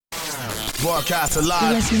Broadcast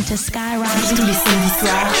alive. Listen to Skyrock. Tous les samedis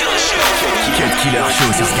soirs. Cut Killer Show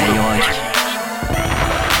sur Skyrock.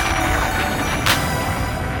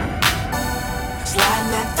 Sliding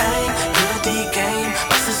that thing, good D game.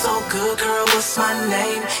 Bustin' so good, girl, what's my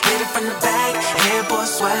name? Hit it from the back, head boy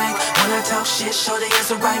swag. When I talk shit, show the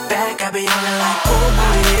answer right back. I be on it like, who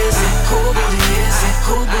booty is it? Who booty is it?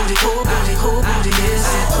 Who booty, who booty, who booty is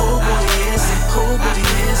it? Who booty is it? Who booty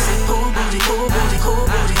is it? Who booty, who booty, who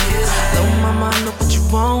booty is it? Little mama, I know what you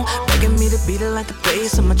want. Begging me to beat it like the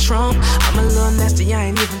bass on my trunk. I'm a little nasty, I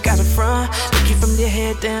ain't even got a front. Look you from your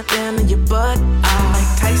head down, down to your butt. I'm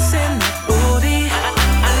like Tyson, that booty. I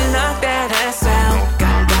knock that ass out.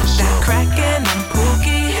 Got that crackin', I'm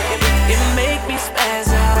pookie. It make me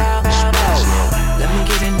spaz out. Let me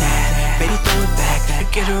get in that, baby, throw it back.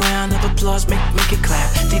 Get a round of applause, make it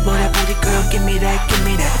clap. Debo that booty, girl, give me that, give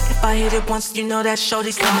me that. If I hit it once, you know that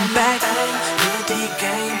shorty's coming back. Good D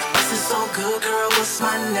game, bustin' so good, girl, what's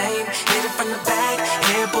my name? Hit it from the back,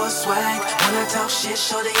 hair boy swag. When I talk shit,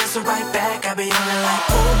 shorty answer right back. I be on it like,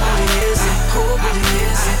 who booty is it? Who booty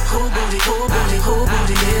is it? Who booty, who booty, who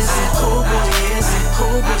booty is it? Who booty is it?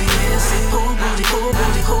 Who booty is it? Who booty, who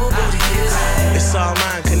booty, who booty is it? It's all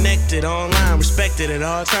mine, connected, online, respected at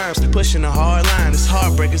all times. Pushing a hard line, it's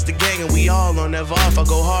heartbreak, it's the gang and we all on, never off. I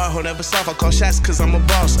go hard, hold never soft. I call shots cause I'm a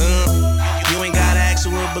boss. You ain't gotta ask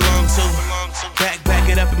who it belong to. Back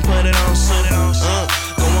it up and put it on suit.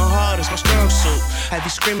 Going hard, it's my strong suit. Have you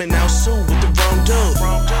screaming now, Sue with the wrong dude.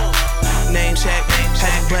 Name check,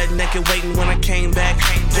 had you butt naked waiting when I came back.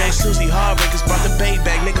 Jay Susie, Heartbreakers brought the bait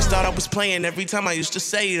back. Niggas thought I was playing every time I used to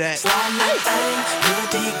say that. Sliding that thing, good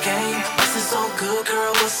D game. Bustin' so good,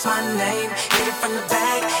 girl, what's my name? Hit it from the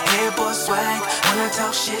back, hair boy swag. When I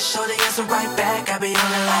talk shit, show the answer right back. I be on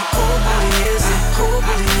it like, who booty is it? Who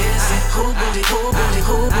booty is it? Who booty, who booty,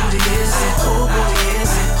 who booty is it? Who booty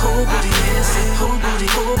is it? Who booty is it? Who booty,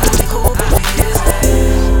 who booty, who booty is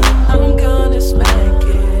it? I'm gonna smack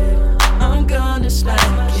it. I'm gonna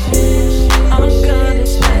smack it. I'm gonna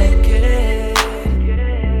smack it.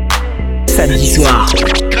 Samedi soir.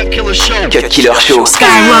 Cut Killer Show. Cut Killer Show.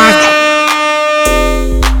 Skyrock.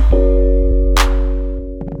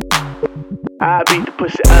 I beat the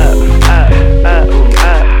pussy up, up.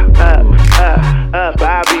 I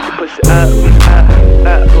beat the pussy up,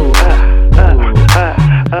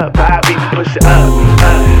 I beat the pussy up,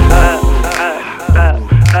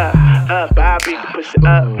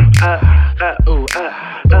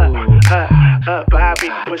 I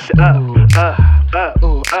beat the pussy up,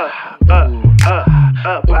 I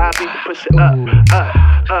beat the pussy up,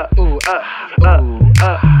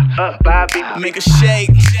 make a shake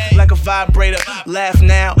like a vibrator. Laugh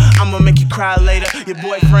now, I'ma make you cry later. Your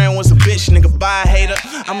boyfriend was a bitch, nigga, bye hater.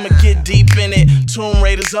 I'ma get deep in it. Tomb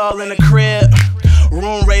Raiders all in the crib.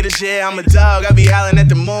 Room Raiders, yeah, I'm a dog. I be howling at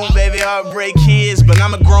the moon, baby, heartbreak kids. But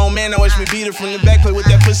I'm a grown man, I wish me beat it from the back. Play with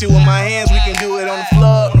that pussy with my hands, we can do it on the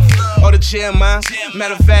floor. Or the chair, man.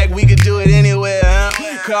 Matter of fact, we could do it anywhere, huh?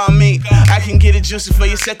 Call me, I can get it juicy for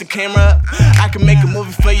you. Set the camera up, I can make a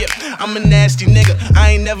movie for you. I'm a nasty nigga,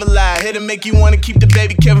 I ain't never lie. Here to make you wanna keep the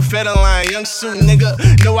baby Kevin Federline. Young Sue, nigga,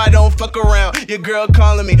 no I don't fuck around. Your girl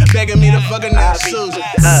calling me, begging me to fuck her now, Susan.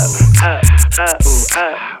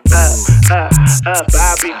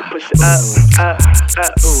 I beat the pussy up, I beat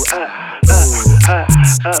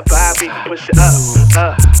the pussy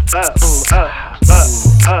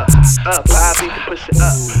up, I beat the pussy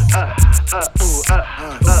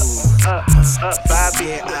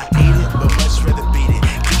Yeah, I eat it, but much rather beat it.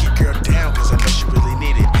 Kick your girl down, cause I know she really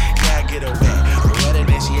need it. Yeah, I get her wet, wetter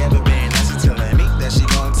than she ever been. Now she telling me that she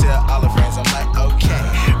gon' tell all her friends. I'm like, okay.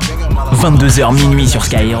 22h minuit sur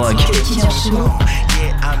Skyrock.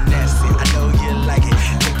 Yeah, I'm nasty, I know you like it.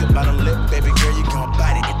 Take the bottom lip, baby girl, you gon'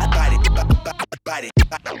 bite it. Bite it, bite it,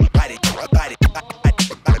 bite it, bite it, bite it.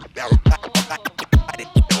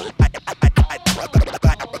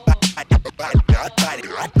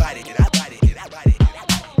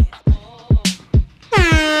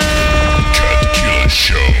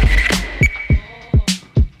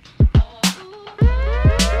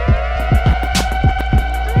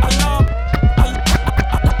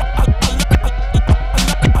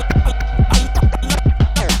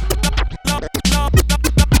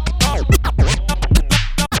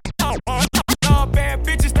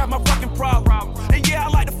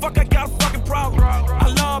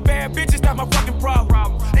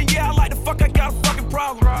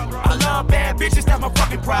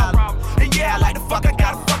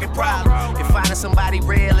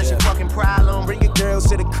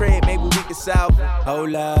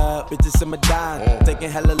 Hold up, bitches in my dime. Taking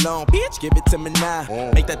hella long, bitch, give it to me now.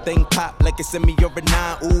 Make that thing pop like it's in me or a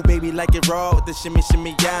nine. Ooh, baby, like it raw with the shimmy,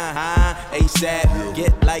 shimmy, yeah, ASAP,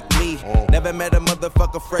 get like me. Never met a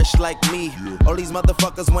motherfucker fresh like me. All these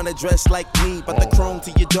motherfuckers wanna dress like me, but the chrome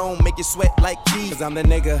to your dome make you sweat like me. Cause I'm the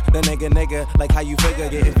nigga, like how you figure,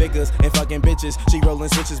 getting figures and fucking bitches. She rolling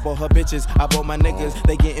switches, bought her bitches, I bought my niggas.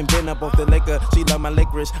 They getting bent up off the liquor, she love my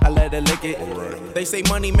licorice, I let her lick it. They say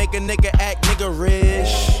money make a nigga act nigga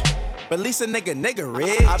rich, but at least a nigga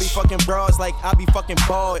rich. I be fucking broads like I be fucking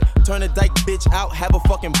bald. Turn a dyke bitch out, have a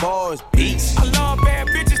fucking bars. Peace. I love bad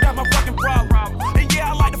bitches, that's my fucking problem. And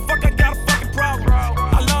yeah, I like the fuck, I got a fucking problem.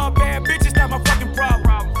 I love bad bitches, that's my fucking problem.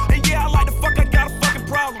 And yeah, I like the fuck, I got a fucking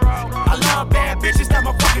problem. I love bad bitches, that's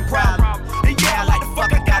my fucking problem. And yeah, I like the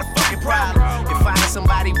fuck, I got a fucking problem. If finding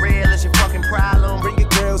somebody real is your fucking problem, bring your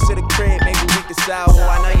girls to the crib, maybe we can solve. Oh,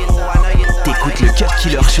 I know you, oh, I know you. T'écoutes le Cut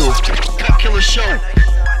Killer Show. Cut Killer Show.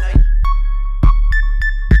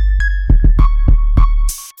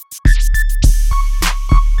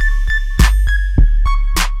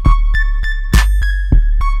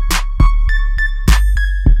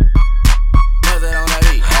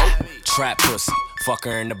 Trap pussy, fuck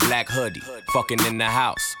her in the black hoodie, fucking in the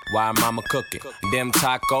house, while mama cooking. Them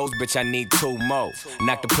tacos, bitch, I need 2 more.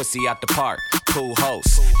 Knock the pussy out the park, pool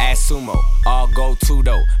host, ass sumo, all go to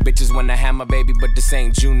though. Bitches wanna have my baby, but this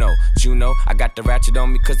ain't Juno. I got the ratchet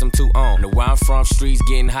on me cause I'm too on. Know where I'm from, streets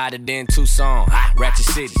getting hotter than Tucson. Ratchet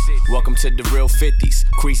City, welcome to the real 50s,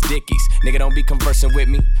 crease dickies. Nigga don't be conversing with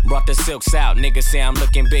me, brought the silks out, nigga say I'm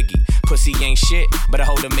looking biggie. Pussy ain't shit, but I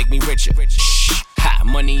hold her make me richer. Shh. Ha,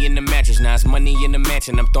 money in the mattress, now it's money in the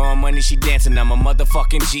mansion. I'm throwing money, she dancing. I'm a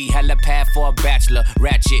motherfucking G, hella pad for a bachelor.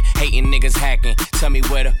 Ratchet, hating niggas hacking. Tell me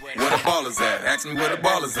where the ballers at? Ask me where the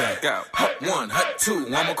ballers at. Go. Hut 1, hut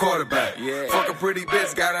 2, I'm a quarterback. Yeah. Fuck a pretty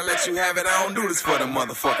bitch, gotta let you have it. I don't do this for the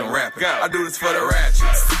motherfucking rappers. I do this for the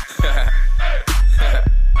ratchets.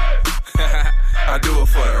 I do it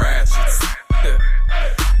for the ratchets.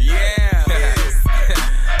 Yeah.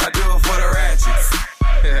 I do it for the ratchets.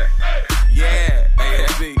 Yeah,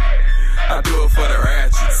 ASB. I do it for the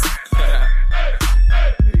ratchets.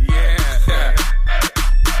 Yeah.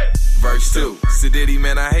 Verse 2. Sadiddy,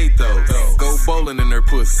 man, I hate those. Go bowling in her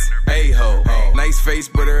pussy. A-ho. Nice face,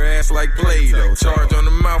 but her ass like Play-Doh. Charge on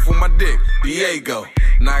the mouth with my dick. Diego.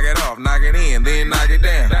 Knock it off, knock it in, then knock it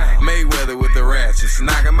down. Mayweather with the ratchets,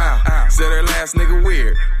 knock him out. Said her last nigga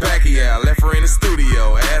weird. Pacquiao left her in the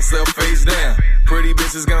studio, ass up, face down. Pretty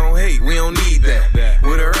bitches gon' hate, we don't need that.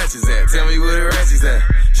 Where the ratchets at? Tell me where the ratchets at.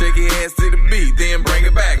 Shake your ass to the beat, then bring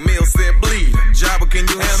it back. Mill said bleed. Jabba, can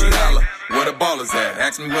you handle that? Where the ballers at?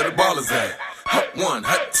 Ask me where the ballers at. Hut 1,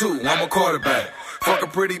 hut 2, I'm a quarterback. Fuck a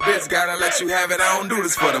pretty bitch, gotta let you have it. I don't do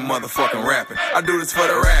this for the motherfucking rapping. I do this for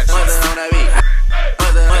the ratchets. I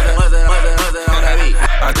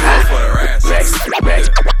do it for the ratchets.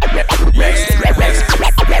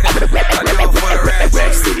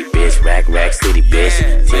 Rack city bitch, rack city bitch.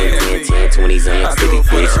 10, 20s on your city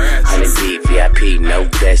bitch. 100 deep, VIP, no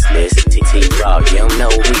guest list. T-Raw, you don't know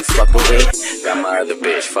who we fucking with. Got my other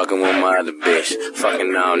bitch, fucking with my other bitch.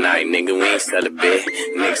 Fucking all night, nigga, we ain't sell a bit.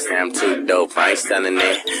 Next time I'm too dope, I ain't selling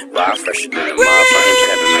it. Bar fresher than the motherfucking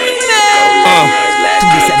peppermint.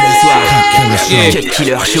 Tous les samedis soirs, Cut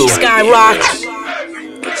Killer Show. Skyrock.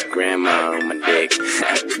 Put your grandma on my dick.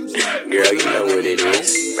 Girl, you know what it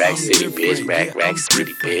is. Rack city bitch, rack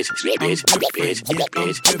city bitch.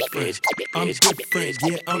 I'm different,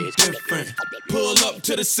 yeah, I'm different. Pull up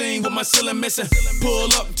to the scene with my ceiling missing.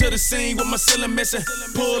 Pull up to the scene with my ceiling missing.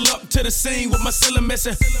 Pull up to the scene with my ceiling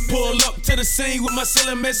missing. Pull up to the scene with my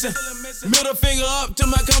ceiling missing. Middle finger up to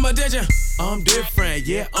my competition. I'm different,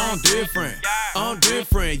 yeah, I'm different. I'm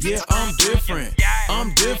different, yeah, I'm different.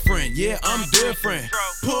 I'm different, yeah, I'm different.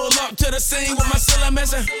 Pull up to the scene with my ceiling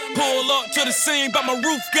missing. Pull up to the scene, but my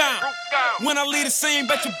roof gone. When I leave the scene,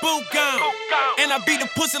 bet your boot gone. And I beat the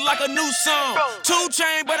pussy like a new song. 2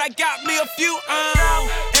 Chainz, but I got me a few on.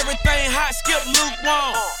 Everything hot, skip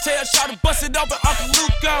lukewarm. Tell Shaw to bust it open, Uncle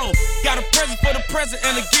Luke gone. Got a present for the present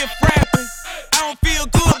and a gift wrapping. I don't feel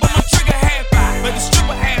good, but my trigger happy. But the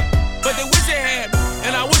stripper happy, but they wish it had me.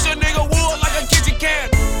 And I wish a nigga would like a kitchen cat.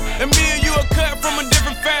 And me and you are cut from a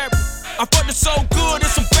different fabric. I fucked it so good,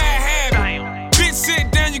 it's a bad habit. Bitch, sit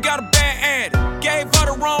down, you got a bad addict. Gave her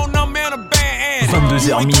the wrong number and a bad addict.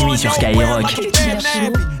 22h minuit sur Skyrock.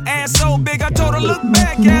 Ass so big, I told her look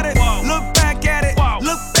back at it. Look back at it,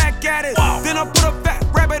 look back at it. Then I put a fat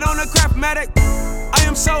rabbit on a Craftmatic. I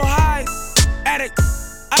am so high, addict.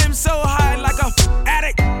 I am so high like a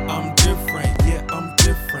addict. I'm different, yeah, I'm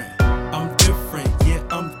different. I'm different, yeah,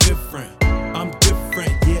 I'm different. I'm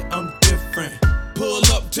different, yeah, I'm different. Pull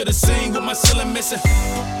up to the scene with my ceiling missing.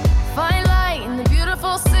 Fine light in the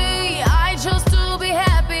beautiful sea. I chose to be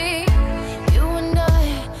happy.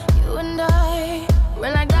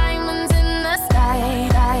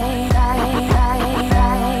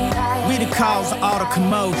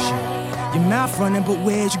 frontin', but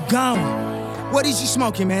where's you going? What is you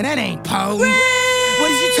smoking, man? That ain't po. What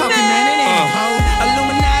is you talking, man? That ain't po.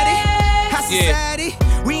 Illuminati, high society.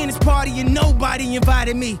 Yeah. We in this party and nobody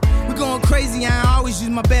invited me. We going crazy, I always use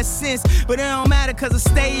my best sense. But it don't matter cause I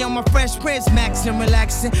stay on my Fresh Prince. Maxing,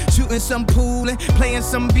 relaxing, shooting some pool and playing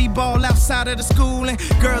some b-ball outside of the school. And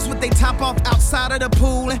girls with they top off outside of the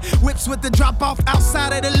pool. And whips with the drop off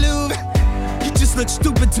outside of the Louvre. You just look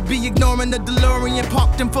stupid to be ignoring the DeLorean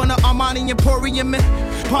parked in front of Armani Emporium. And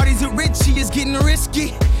parties at Richie is getting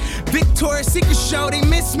risky. Victoria's Secret show, they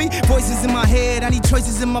miss me. Voices in my head, I need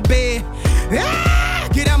choices in my bed. Ah,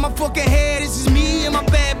 get out my fucking head, this is me and my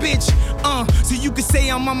bad bitch. So you can say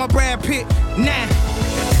I'm on my Brad Pitt. Nah,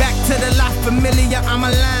 back to the La Familia I'm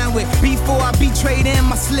aligned with. Before I betrayed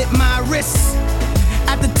him, I slit my wrists.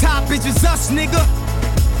 At the top, it's just us, nigga.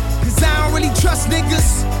 Cause I don't really trust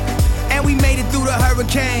niggas. And we made it through the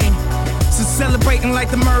hurricane. So celebrating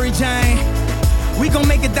like the Murray Jane. We gon'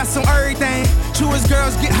 make it, that's on everything. True as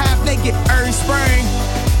girls get half naked every spring.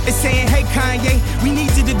 It's saying, hey Kanye, we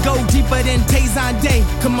need you to go deeper than Tazan Day.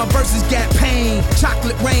 Cause my verses got pain.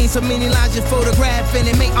 Chocolate rain, so many lines you photographing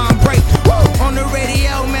and make on break. Woo! On the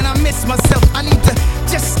radio, man, I miss myself. I need to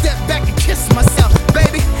just step back and kiss myself.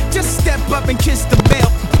 Baby, just step up and kiss the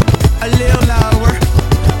bell. A little lower,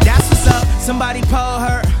 that's what's up. Somebody pour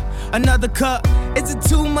her another cup. Is it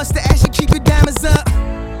too much to ask you keep your diamonds up?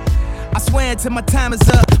 I swear until my time is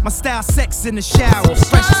up. My style sex in the shower,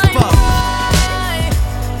 fresh as fuck.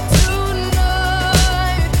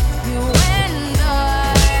 Tonight, you and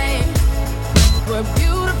I were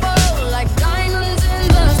beautiful like diamonds in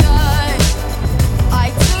the sky.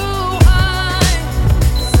 I too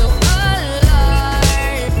so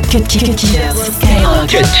alive. Cut Killer sur Skyrock.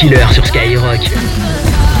 Cut Killer sur Skyrock.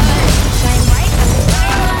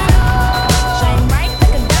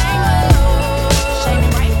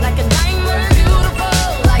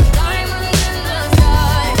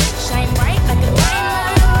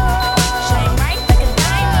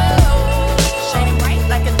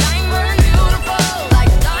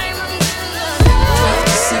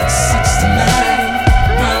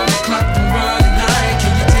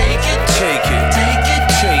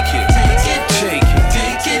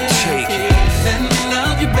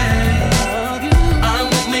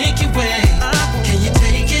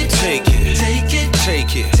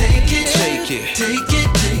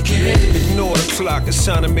 It's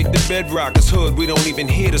time to make the bedrock. It's hood, we don't even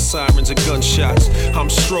hear the sirens or gunshots. I'm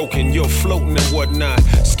stroking, you're floating and whatnot.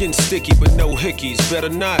 Skin sticky but no hickeys, better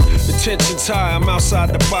not. The tension's high, I'm outside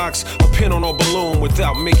the box. A pin on a balloon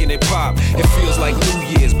without making it pop. It feels like New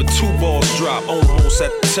Year's, but 2 balls drop. Almost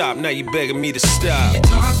at the top, now you begging me to stop.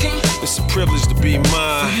 It's a privilege to be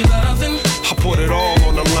mine. I put it all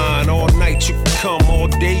on the line. All night you can come, all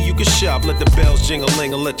day you can shop. Let the bells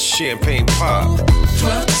jingle-ling and let the champagne pop.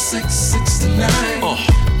 12 to 6, 6 to 9.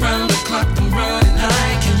 Round the clock, I'm running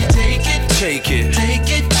high. Can you take it? Take it. Take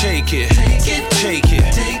it. Take it. Take it. Take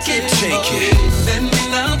it. Take it. Take it. Let me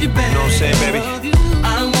love you, baby. You know what I'm saying, baby?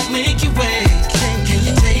 I won't make you wait. Can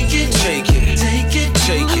you take it? Take it. Take it.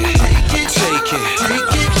 Take it. Take it.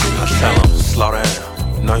 Take it. I tell 'em, slow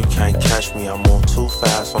down. No, you can't catch me. I move too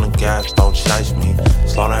fast on the gas, don't chase me.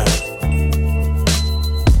 Slow down.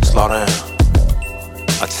 Slow down.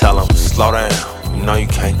 I tell 'em, slow down. You know you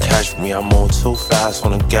can't catch me. I move too fast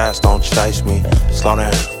on the gas, don't chase me. Slow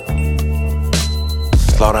down.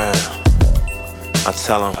 Slow down. I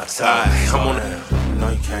tell 'em, come on down. You know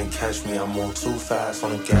you can't catch me. I move too fast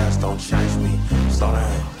on the gas, don't chase me. Slow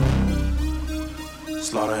down.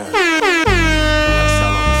 Slow down.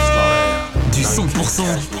 Du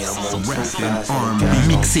 100% R&B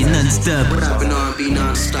mixé non-stop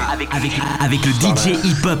avec le DJ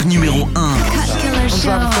hip-hop numéro 1. I'm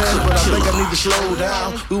driving fast, but I think I need to slow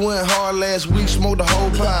down. We went hard last week, smoked the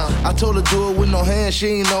whole pound. I told her do it with no hands, she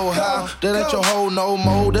ain't know how. That ain't your hoe no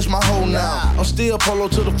more, that's my hoe now. I'm still polo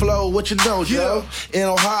to the flow, what you know, yo? In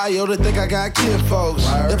Ohio, they think I got kin folks.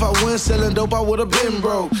 If I went selling dope, I would've been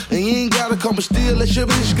broke. And you ain't gotta come and steal, let your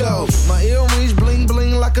bitch go. My earrings bling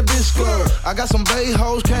bling like a disco. I got some bay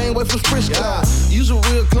hoes, can't wait for Frisco. You's a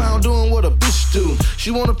real clown doing what a bitch do.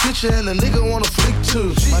 She want a picture and the nigga want a flick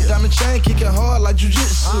too. My diamond chain kicking hard like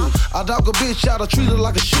jujitsu. I dog a bitch out, I treat her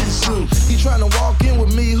like a shih tzu. He tryna walk in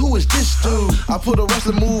with me, who is this dude? I put a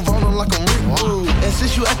wrestling move on him like a Rick Rude. And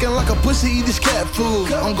since you acting like a pussy, eat this cat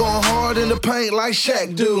food. I'm going hard in the paint like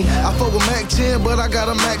Shaq do. I fuck with Mac 10, but I got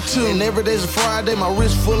a Mac 2. And every day's a Friday, my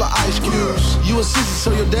wrist full of ice cubes. You a sissy,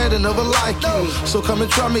 so your daddy never like you. So come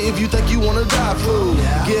and try me if you think you wanna die, fool.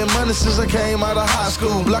 Getting money since I came out of high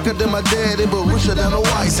school. Blacker than my daddy, but richer than a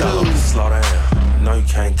white dude. Slow down. No, you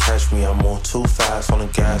can't catch me. I move too fast on the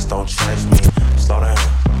gas, don't chase me. Slow down.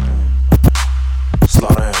 Slow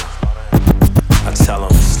down. I tell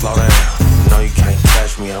them, slow down. No, you can't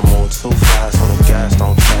catch me. I move too fast on the gas,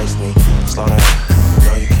 don't chase me. Slow down.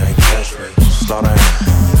 No, you can't catch me. Slow down.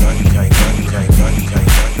 No, you can't, no, you can't, no, you can't,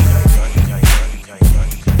 no, you can't, no, you can't, no, you can't, no,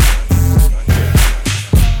 you can't.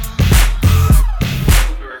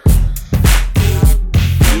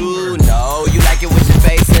 You know you like it with your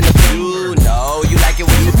face in the view. No, you like it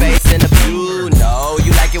with your face in the view. No,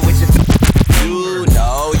 you like it with your you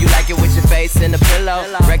know you like it with your face in the pillow.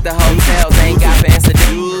 Wreck the hotels, ain't got for incidentals.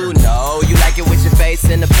 You know you like it with your face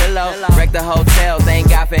in the pillow. Wreck the hotels, ain't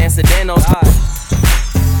got for incidentals.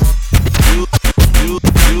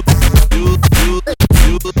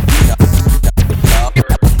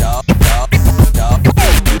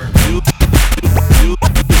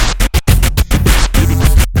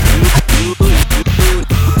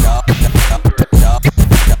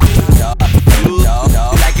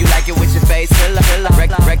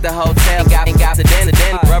 Wreck the hotel, ain't got to dinner.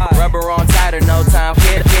 Rubber on tighter, no time.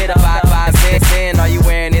 Kid up, 5, 10. Are you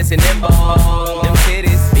wearing this in them balls? Them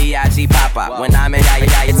titties, B.I.G. pop. When I'm in it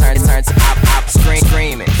turn to op,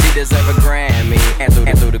 screaming. She deserve a Grammy. And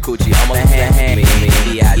through the coochie, almost hand me,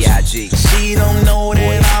 B.I.G. She don't know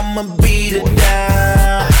that I'ma beat it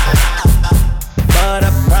down, but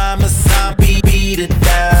I promise I'll beat it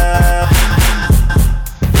down.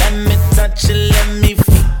 Let me touch it, let me feel.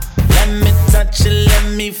 Let me touch it, let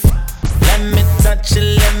me touch it,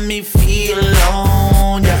 let me feel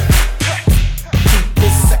on ya. Keep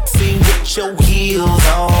it sexy with your heels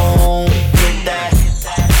on. Get that,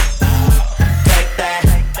 take that,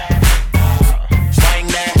 swing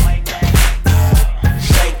that,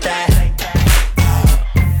 shake that,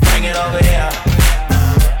 bring it over here.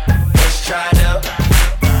 Let's try it up,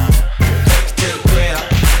 take it to the crib,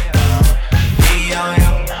 be on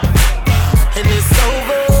ya, and it's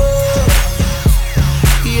over.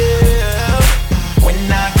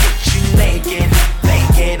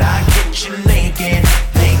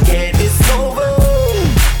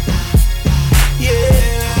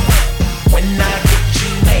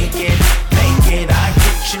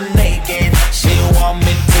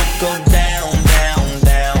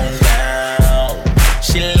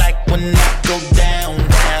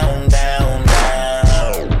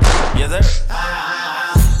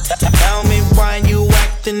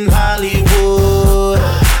 Hollywood,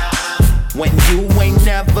 when you ain't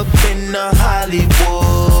never been to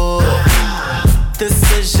Hollywood, this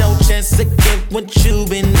is your chance to get what you've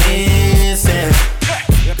been missing.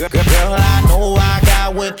 Girl, I know I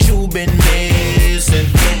got what you've been missing.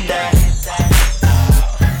 Get that,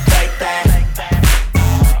 take that,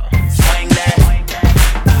 swing that,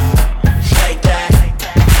 shake that,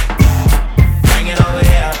 bring it over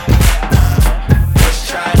here. Let's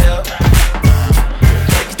try it up.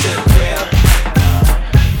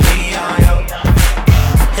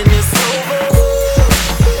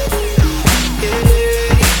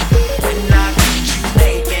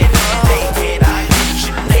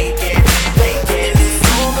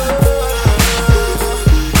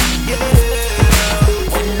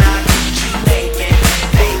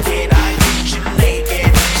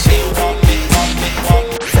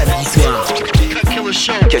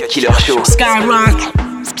 Cut Killer Show. Skyrock.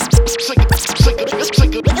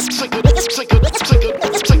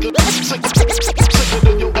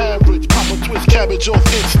 Cabbage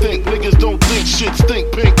off instinct, niggas don't think shit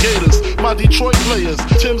stink. Pink Gators, my Detroit players.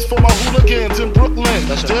 Tim's for my hooligans in Brooklyn.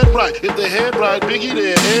 That's dead right. If they head right, Biggie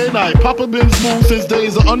there every night. Papa been smooth since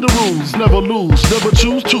days of under rules. Never lose, never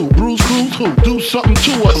choose to. Bruise, cruise, who? Do something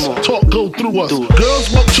to us. Talk, go through us. Girls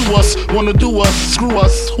walk to us, wanna do us. Screw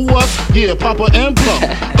us, who us? Yeah, Papa and Plum.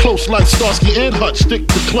 Close like Starsky and Hutch. Stick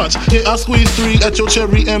the clutch. Yeah, I squeeze 3 at your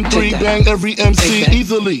cherry M3. Bang every MC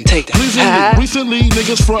easily. Pleasingly. Recently,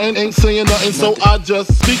 niggas frontin' ain't saying nothing, so I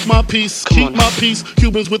just speak my peace, keep my peace.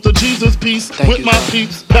 Cubans with the Jesus peace, with my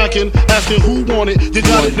peeps packing, asking who want it. You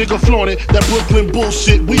got it, nigga, flaunt it. That Brooklyn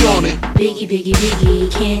bullshit, we on it. Biggie, Biggie,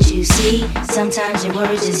 Biggie, can't you see? Sometimes your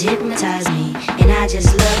words just hypnotize me, and I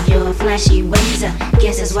just love your flashy ways. I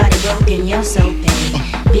guess that's why they broke and you're so paid.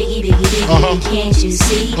 Biggie, Biggie, Biggie, can't you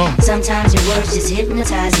see? Sometimes your words just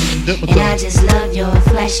hypnotize me, and I just love your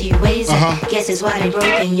flashy ways. I guess that's why they broke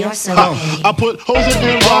and you're so paid. I put hoes in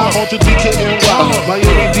NY onto DKNY.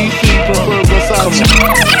 Miami, DC, prefer Versace.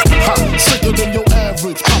 Sicker than your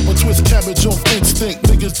average. Papa twist cabbage off instinct. think.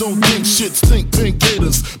 Niggas don't think shit stink. Pink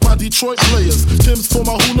Gators, my Detroit players. Tim's for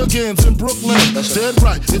my hooligans in Brooklyn. Dead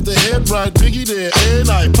right, if they head right, Biggie there, and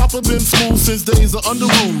I. Papa been smooth since days of under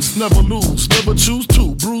rules. Never lose, never choose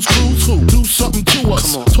to. Bruce Cruz who? Do something to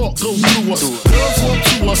us. Talk go through us. Girls want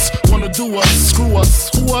to us, wanna do us. Screw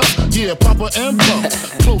us, who us? Yeah, Papa and Pump.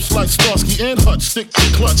 Close like Starsky and Hutch. Stick to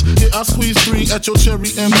clutch. Yeah, I squeeze 3 at your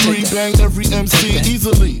cherry M3. Bang every MC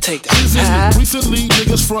easily. Take that. Recently,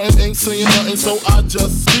 niggas frontin' ain't saying nothing, so I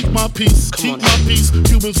just speak my peace. Keep my peace.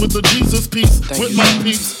 Cubans with the Jesus peace. With my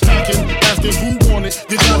peace. Packing, asking who want it.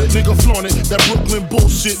 You got it, nigga, flaunt it. That Brooklyn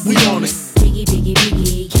bullshit, we on it. Biggie, biggie,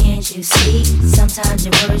 biggie, can't you see? Sometimes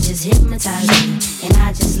your words just hypnotize me. And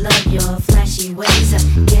I just love your flashy ways.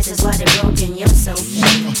 Guess that's why they're broken, you're so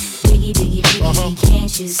fake. Biggie, biggie, biggie,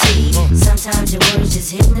 can't you see? Sometimes your words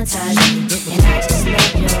just hypnotize me. And I just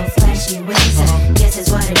love your flashy ways. Guess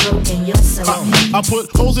that's why they're broken, you're so fake. I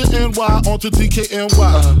put hoes in NY onto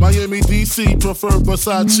DKNY. Miami, DC, prefer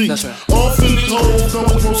Versace. That's right. All Philly hoes, no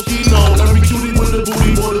Moschino. Every cutie with the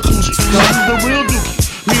booty, boy, the coochie. Now this is the real dookie.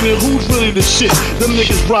 Meaning who's really the shit? Them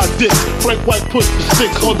niggas ride dicks. Frank White push the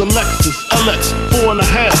stick on the Lexus LX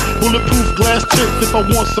 4.5. Bulletproof glass tips if I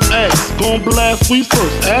want some ass. Gon' blast we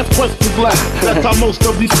first, ask questions last. That's how most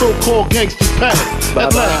of these so-called gangsters pass.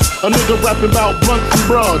 At last, a nigga rapping about blunts and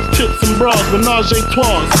bras, tits and bras, menage a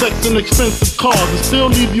trois, sex and expensive cars, and still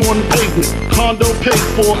leave you on the pavement. Condo paid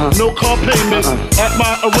for, no car payment. At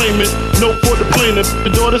my arraignment, no for the plaintiff.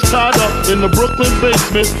 The daughter's tied up in the Brooklyn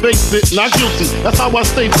basement. Face it, not guilty. That's how I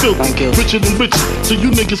stay filthy, richer than richer. So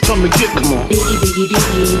you niggas come and get me. Biggie, biggie,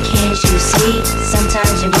 biggie, can't you see?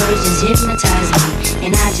 Sometimes your words just hypnotize me.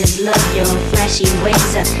 And I just love your flashy ways.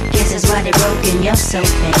 Guess that's why they're broken, you're so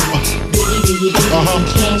fake. Biggie, biggie, biggie,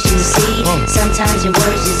 can't you see? Sometimes your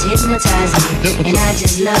words just hypnotize me. And I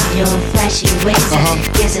just love your flashy ways.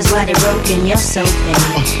 Guess that's why they're broken, you're so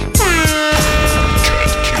fake.